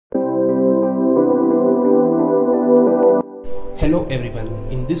Hello everyone,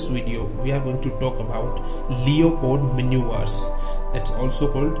 in this video we are going to talk about Leopold maneuvers, that's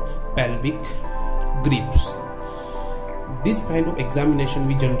also called pelvic grips. This kind of examination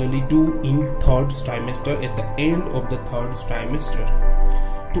we generally do in third trimester, at the end of the third trimester,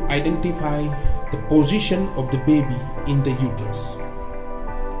 to identify the position of the baby in the uterus.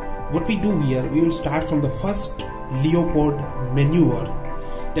 What we do here, we will start from the first Leopold maneuver,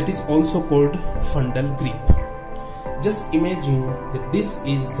 that is also called fundal grip. Just imagine that this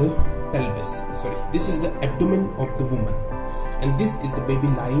is the pelvis, this is the abdomen of the woman, and this is the baby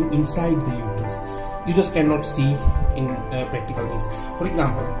lying inside the uterus. You just cannot see in practical things. For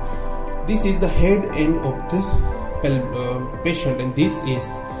example, this is the head end of the patient, and this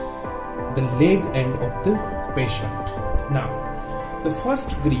is the leg end of the patient. Now, the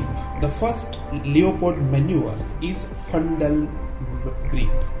first grip, the first Leopold maneuver is fundal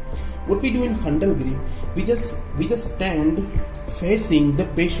grip. What we do in fundal grip, we just stand facing the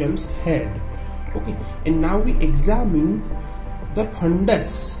patient's head, okay, and now we examine the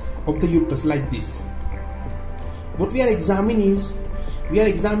fundus of the uterus like this. What we are examining is, we are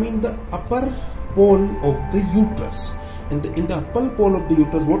examining the upper pole of the uterus, and in the upper pole of the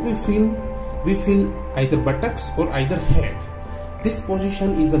uterus, what we feel either buttocks or either head. This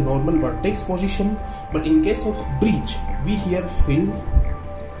position is the normal vertex position, but in case of breech, we here feel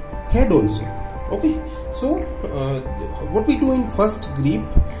head also. Okay, so what we do in first grip,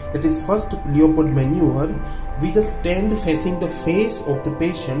 that is first Leopold maneuver, we just stand facing the face of the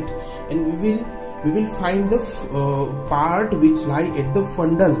patient, and we will find the part which lie at the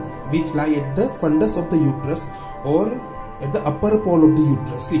fundus of the uterus, or at the upper pole of the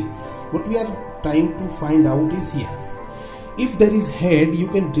uterus. See, what we are trying to find out is here. If there is head, you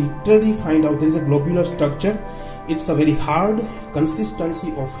can literally find out there is a globular structure. It's a very hard,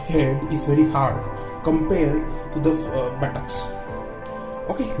 consistency of head is very hard compared to the buttocks.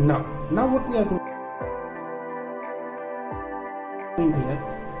 Okay, now what we are doing here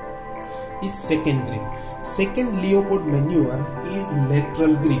is second grip. Second Leopold maneuver is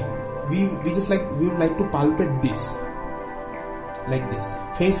lateral grip. We would like to palpate this like this,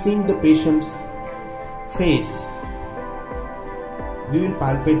 facing the patient's face. We will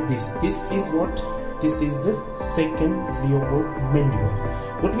palpate this. This is the second Leopold maneuver.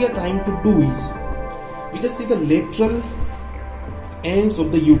 What we are trying to do is, we just see the lateral ends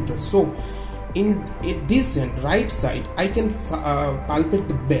of the uterus. So in this end, right side, I can palpate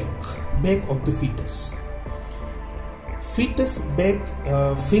the back of the fetus. Fetus back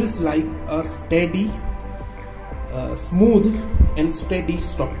feels like a steady, smooth and steady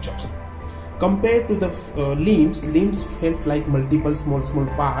structure. Compared to the limbs felt like multiple small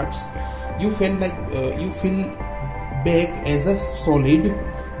parts. You feel back as a solid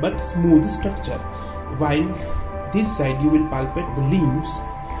but smooth structure, while this side you will palpate the limbs,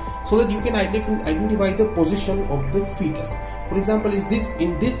 so that you can identify the position of the fetus. For example,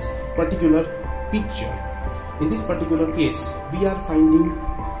 in this particular picture, in this particular case, we are finding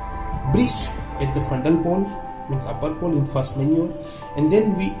breech at the fundal pole, means upper pole in first maneuver, and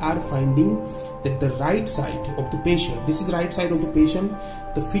then we are finding that the right side of the patient, this is right side of the patient,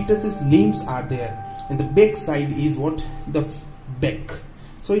 the fetus's limbs are there, and the back side is what? The back.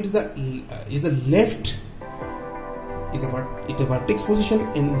 So it is a left, is a vertex position,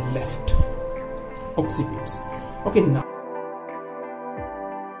 and left occipits. Okay, now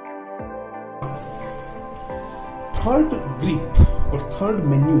third grip or third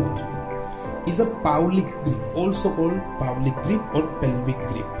maneuver is a Paulic grip, also called Paulic grip or pelvic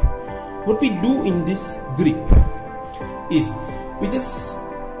grip. What we do in this grip is, we just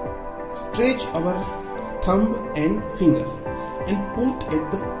stretch our thumb and finger and put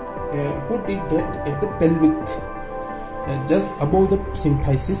it at the pelvic, just above the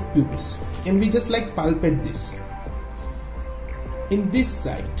symphysis pubis, and we just palpate this. In this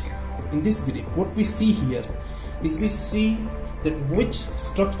side, in this grip, what we see here is, we see that which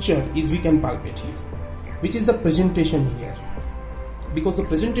structure is we can palpate here, which is the presentation here, because the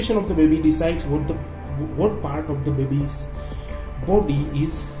presentation of the baby decides what part of the baby's body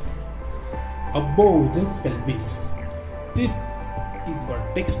is above the pelvis. This is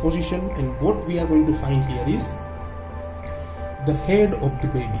vertex position, and what we are going to find here is the head of the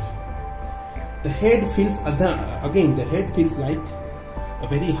baby. The head feels the head feels like a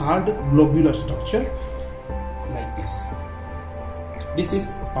very hard globular structure like this. This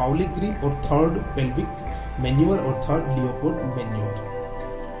is Paulic grip or third pelvic maneuver or third Leopold maneuver.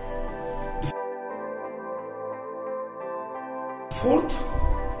 Fourth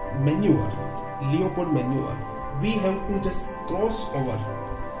maneuver, Leopold maneuver, we have to just cross over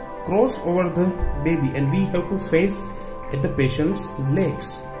the baby, and we have to face at the patient's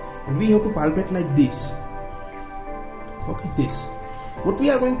legs, and we have to palpate like this. Okay, this. What we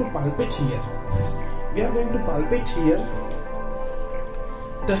are going to palpate here? We are going to palpate here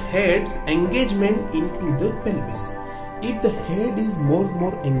the head's engagement into the pelvis. If the head is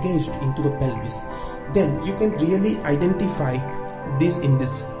more engaged into the pelvis, then you can really identify this in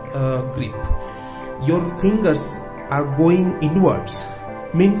this grip. Your fingers are going inwards,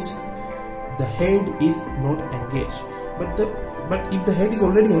 means the head is not engaged. But if the head is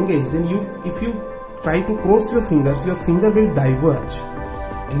already engaged, then if you try to cross your fingers, your finger will diverge,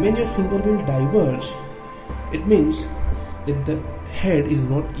 and when your finger will diverge, it means that the head is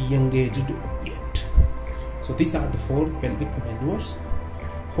not engaged yet. So these are the 4 pelvic maneuvers.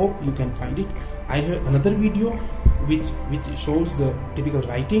 Hope you can find it. I have another video which shows the typical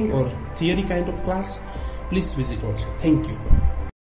writing or theory kind of class. Please visit also. Thank you.